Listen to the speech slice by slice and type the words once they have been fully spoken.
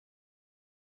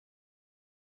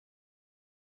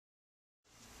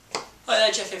Hi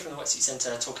there, Jeff here from the Wetsuit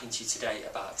Centre, talking to you today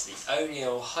about the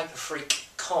ONeill Hyperfreak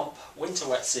Comp Winter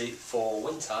Wetsuit for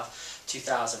winter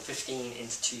 2015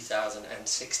 into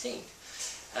 2016.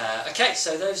 Okay,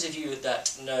 so those of you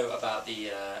that know about the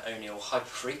ONeill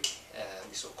Hyperfreak,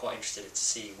 we're sort of quite interested to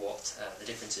see what the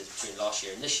difference is between last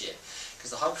year and this year,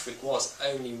 because the Hyperfreak was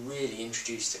only really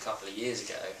introduced a couple of years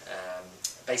ago,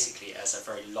 basically as a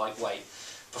very lightweight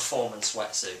performance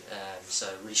wetsuit,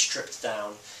 so really stripped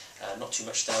down. Not too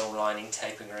much thermal lining,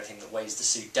 taping or anything that weighs the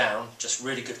suit down, just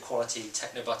really good quality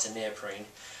techno-butter neoprene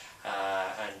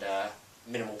and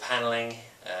minimal panelling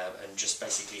and just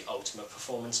basically ultimate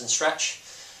performance and stretch.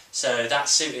 So that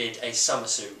suited a summer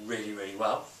suit really, really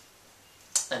well.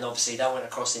 And obviously that went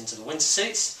across into the winter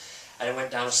suits and it went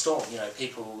down a storm. You know,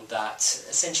 people that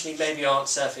essentially maybe aren't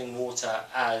surfing water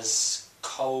as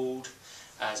cold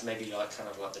as maybe like kind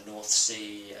of like the North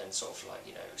Sea and sort of like,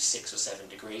 you know, 6 or 7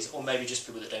 degrees, or maybe just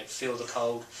people that don't feel the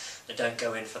cold, that don't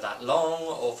go in for that long,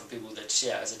 or for people that,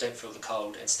 yeah, as they don't feel the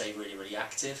cold and stay really, really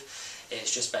active.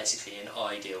 It's just basically an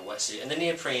ideal wetsuit. And the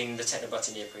neoprene, the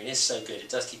techno-butter neoprene is so good, it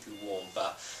does keep you warm,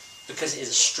 but because it is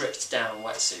a stripped down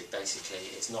wetsuit, basically,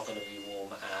 it's not going to be warm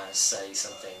as, say,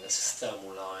 something that's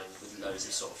thermal lined with loads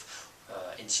of sort of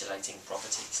insulating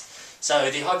properties. So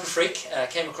the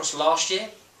Hyperfreak came across last year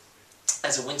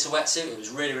as a winter wetsuit. It was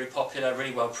really, really popular,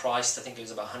 really well priced. I think it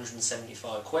was about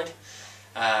 175 quid,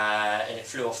 and it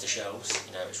flew off the shelves.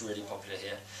 You know, it was really popular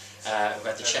here. We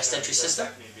had the chest entry system,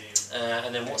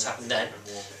 and then what's happened then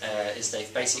is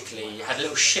they've basically had a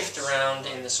little shift around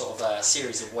in the sort of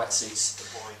series of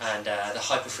wetsuits, and the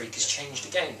Hyperfreak has changed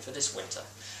again for this winter.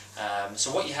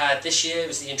 So what you had this year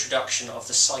was the introduction of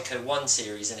the Psycho 1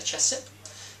 series in a chest zip.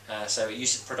 So it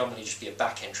used to predominantly just be a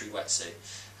back entry wetsuit.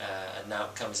 And now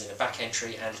it comes in a back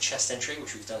entry and a chest entry,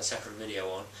 which we've done a separate video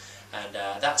on. And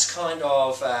that's kind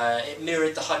of, it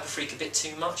mirrored the Hyperfreak a bit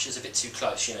too much, it was a bit too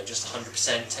close, you know, just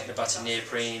 100% techno-butter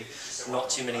neoprene, not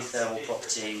too many thermal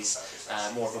properties,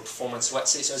 more of a performance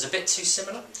wetsuit, so it was a bit too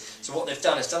similar. So what they've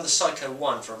done is done the Psycho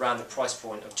 1 for around the price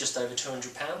point of just over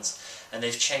 £200, and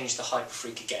they've changed the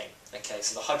Hyperfreak again. Okay,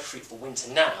 so the Hyperfreak for winter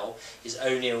now is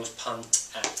ONeill's punt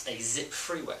at a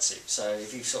zip-free wetsuit. So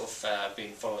if you've sort of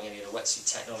been following any of the wetsuit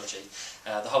technology,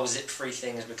 the whole zip-free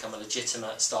thing has become a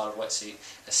legitimate style of wetsuit,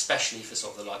 especially for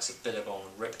sort of the likes of Billabong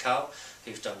and Rip Curl,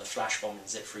 who've done the flash bomb and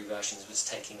zip-free versions, was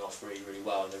taking off really, really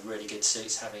well, and they're really good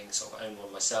suits. Having sort of owned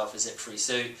one myself, a zip-free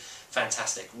suit,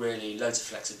 fantastic, really loads of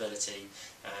flexibility,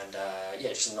 and yeah,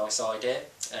 just a nice idea,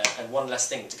 and one less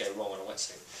thing to go wrong on a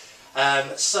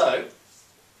wetsuit. So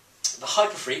the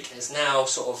Hyperfreak has now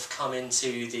sort of come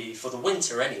into the, for the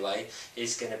winter anyway,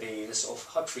 is going to be the sort of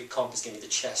Hyperfreak Comp is going to be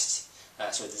the chest,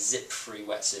 sorry, the zip-free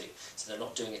wetsuit. So they're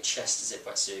not doing a chest zip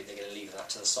wetsuit, they're going to leave that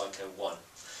to the Psycho 1.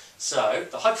 So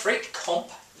the Hyperfreak Comp,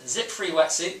 zip-free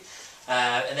wetsuit,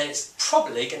 and then it's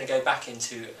probably going to go back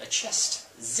into a chest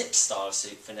zip style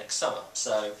suit for next summer.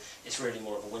 So it's really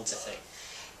more of a winter thing.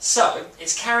 So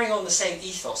it's carrying on the same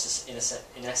ethos in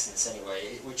essence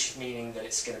anyway, which meaning that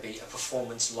it's going to be a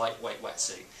performance lightweight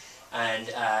wetsuit. And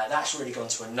that's really gone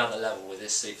to another level with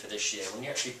this suit for this year. When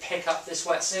you actually pick up this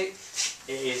wetsuit,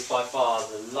 it is by far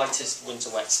the lightest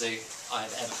winter wetsuit I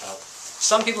have ever felt.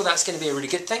 Some people that's going to be a really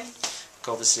good thing.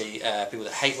 Obviously, people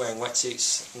that hate wearing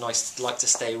wetsuits, like to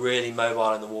stay really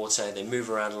mobile in the water, they move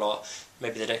around a lot,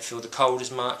 maybe they don't feel the cold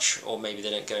as much, or maybe they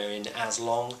don't go in as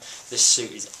long. This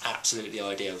suit is absolutely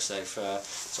ideal, so for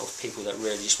sort of people that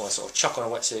really just want to sort of chuck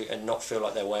on a wetsuit and not feel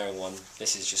like they're wearing one,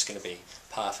 this is just going to be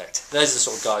perfect. Those are the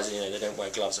sort of guys, you know, they don't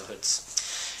wear gloves or hoods.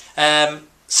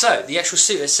 So, the actual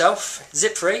suit itself,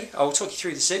 zip-free, I'll talk you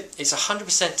through the suit. It's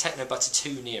 100% techno-butter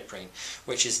 2 neoprene,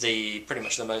 which is pretty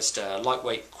much the most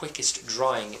lightweight, quickest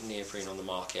drying neoprene on the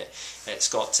market. It's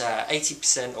got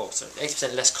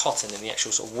 80% less cotton in the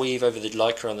actual sort of weave over the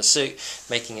lycra on the suit,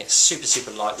 making it super,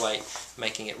 super lightweight,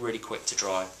 making it really quick to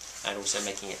dry, and also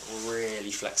making it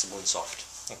really flexible and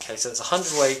soft. Okay, so it's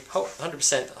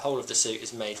 100% whole of the suit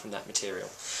is made from that material.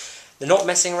 They're not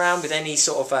messing around with any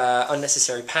sort of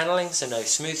unnecessary panelling, so no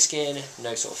smooth skin,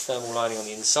 no sort of thermal lining on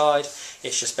the inside.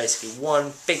 It's just basically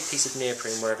one big piece of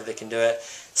neoprene wherever they can do it,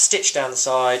 stitched down the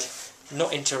side,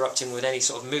 not interrupting with any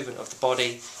sort of movement of the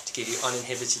body to give you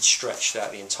uninhibited stretch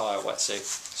throughout the entire wetsuit.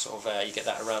 Sort of you get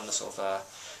that around the sort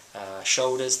of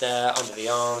shoulders there, under the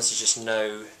arms, there's just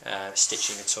no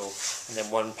stitching at all, and then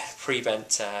one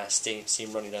pre-bent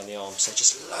seam running down the arm, so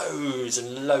just loads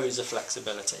and loads of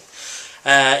flexibility.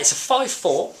 It's a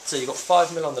 5'4", so you've got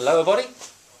 5mm on the lower body,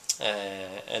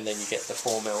 and then you get the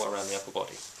 4mm around the upper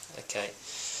body. Okay,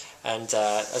 and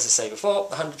as I say before,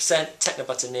 100%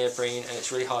 techno-butter neoprene, and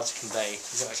it's really hard to convey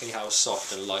exactly how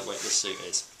soft and lightweight this suit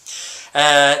is.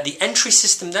 The entry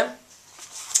system then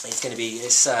it's going to be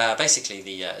basically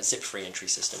the zip-free entry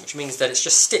system, which means that it's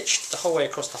just stitched the whole way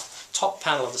across the top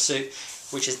panel of the suit,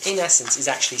 which is in essence is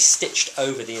actually stitched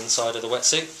over the inside of the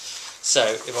wetsuit. So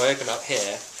if I open up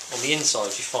here, on the inside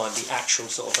you find the actual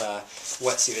sort of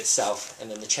wetsuit itself, and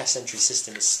then the chest entry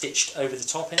system is stitched over the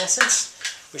top in essence,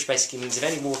 which basically means if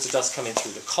any water does come in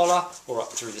through the collar or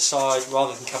up through the side,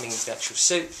 rather than coming into the actual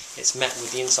suit, it's met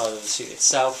with the inside of the suit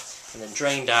itself and then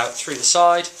drained out through the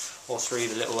side or through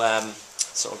the little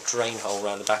sort of drain hole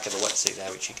around the back of the wetsuit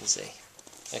there, which you can see.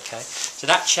 Okay, so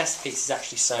that chest piece is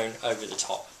actually sewn over the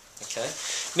top. Okay,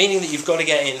 meaning that you've got to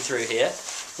get in through here,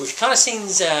 which kind of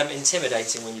seems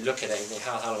intimidating when you look at it and think,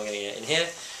 how am I going to get in here?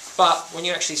 But when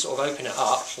you actually sort of open it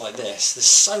up like this, there's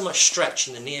so much stretch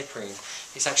in the neoprene.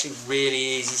 It's actually really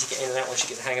easy to get in and out once you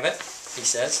get the hang of it, he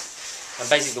says. And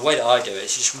basically the way that I do it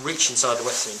is you just reach inside the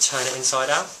wetsuit and turn it inside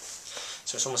out.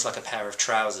 So it's almost like a pair of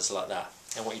trousers like that.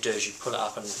 And what you do is you pull it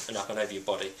up and up and over your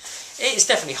body. It is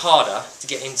definitely harder to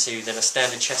get into than a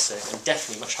standard chest zip, and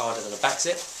definitely much harder than a back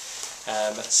zip.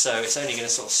 So it's only going to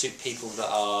sort of suit people that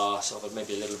are sort of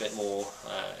maybe a little bit more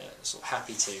sort of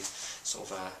happy to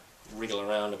sort of wriggle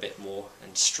around a bit more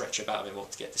and stretch about a bit more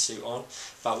to get the suit on.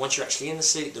 But once you're actually in the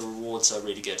suit, the rewards are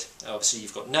really good. Obviously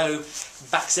you've got no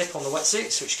back zip on the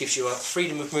wetsuit, which gives you a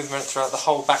freedom of movement throughout the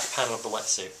whole back panel of the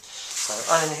wetsuit. So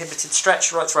uninhibited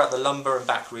stretch right throughout the lumbar and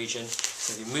back region.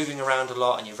 So if you're moving around a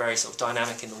lot and you're very sort of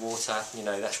dynamic in the water, you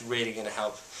know, that's really going to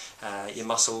help your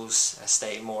muscles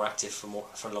stay more active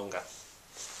for longer.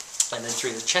 And then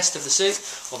through the chest of the suit,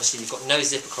 obviously you've got no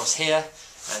zip across here,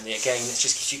 and again it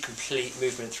just gives you complete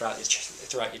movement throughout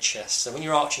your chest. So when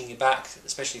you're arching your back,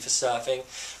 especially for surfing,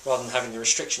 rather than having the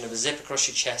restriction of a zip across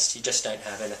your chest, you just don't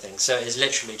have anything. So it is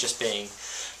literally just being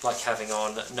like having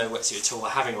on no wetsuit at all, or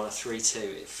having on a 3-2.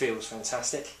 It feels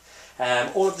fantastic.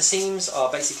 All of the seams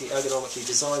are basically ergonomically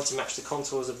designed to match the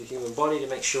contours of the human body, to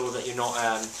make sure that you're not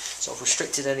sort of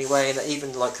restricted anyway, and that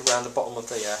even like around the bottom of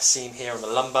the seam here on the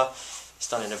lumbar, it's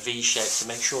done in a V shape to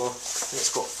make sure that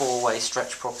it's got 4-way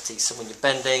stretch properties, so when you're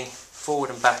bending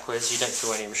forward and backwards you don't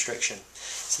feel any restriction.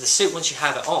 So the suit, once you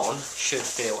have it on, should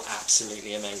feel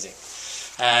absolutely amazing.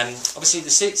 Obviously the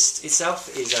suit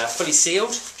itself is fully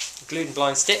sealed, glued and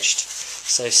blind stitched,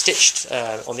 so stitched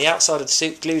on the outside of the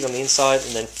suit, glued on the inside,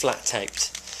 and then flat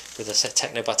taped with a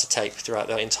Techno Butter tape throughout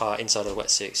the entire inside of the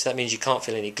wetsuit. So that means you can't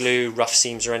feel any glue, rough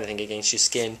seams or anything against your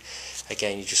skin.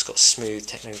 Again, you've just got smooth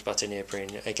Techno Butter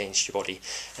neoprene against your body,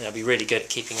 and that'll be really good at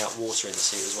keeping out water in the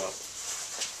suit as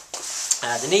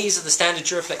well. The knees are the standard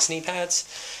Duraflex knee pads,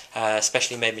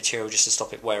 specially made material just to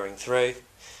stop it wearing through,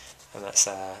 and that's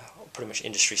pretty much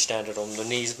industry standard on the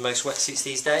knees of most wetsuits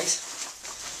these days.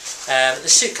 The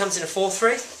suit comes in a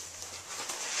 4-3,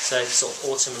 so sort of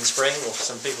autumn and spring, or for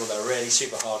some people that are really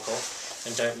super hardcore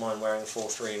and don't mind wearing a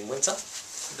 4-3 in winter.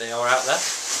 They are out there.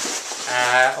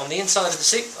 On the inside of the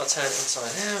suit, I'll turn it inside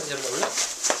out and have a little look.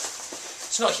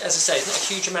 It's not, as I say, it's not a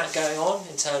huge amount going on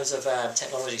in terms of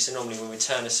technology. So normally when we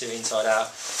turn a suit inside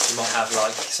out, you might have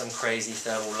like some crazy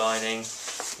thermal lining,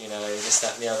 you know, this,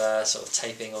 that and the other, sort of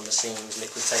taping on the seams,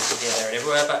 liquid taping here, there and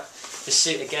everywhere. But the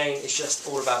suit again is just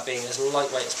all about being as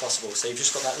lightweight as possible. So you've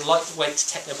just got that lightweight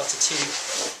Techno Butter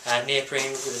 2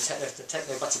 neoprene with the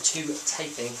Techno Butter 2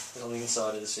 taping on the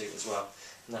inside of the suit as well.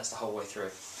 And that's the whole way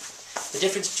through. The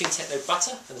difference between Techno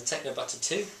Butter and the Techno Butter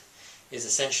 2 is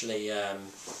essentially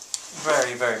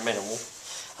very, very minimal.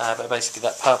 But basically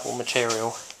that purple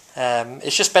material,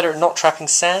 it's just better at not trapping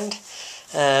sand.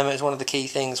 It's one of the key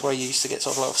things where you used to get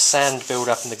sort of a lot of sand build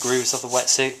up in the grooves of the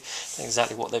wetsuit. That's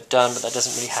exactly what they've done, but that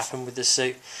doesn't really happen with this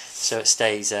suit. So it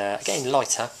stays, again,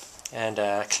 lighter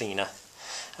and cleaner.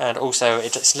 And also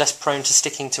it's less prone to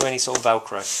sticking to any sort of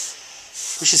Velcro,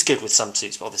 which is good with some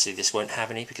suits, but obviously this won't have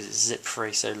any because it's zip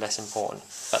free, so less important.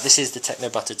 But this is the Techno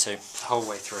Butter 2 the whole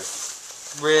way through.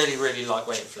 Really, really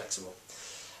lightweight and flexible.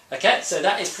 Okay, so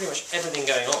that is pretty much everything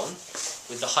going on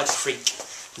with the Hyperfreak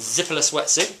zipperless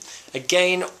wetsuit.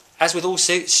 Again, as with all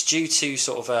suits, due to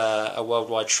sort of a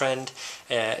worldwide trend,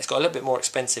 it's got a little bit more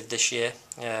expensive this year,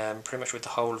 pretty much with the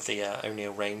whole of the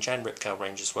ONeill range and Rip Curl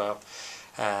range as well.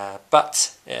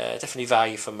 But definitely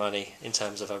value for money in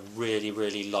terms of a really,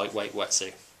 really lightweight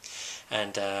wetsuit,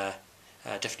 and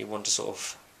definitely one to sort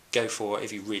of go for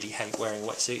if you really hate wearing a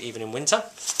wetsuit even in winter.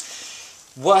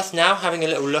 Worth now having a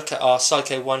little look at our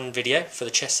Psycho 1 video for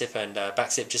the chest zip and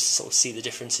back zip, just to sort of see the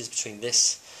differences between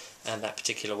this and that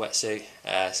particular wetsuit.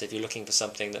 So if you're looking for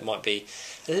something that might be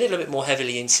a little bit more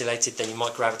heavily insulated, then you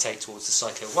might gravitate towards the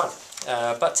Psycho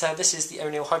 1. But this is the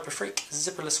ONeill Hyperfreak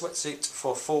zipperless wetsuit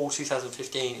for fall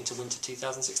 2015 into winter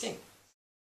 2016.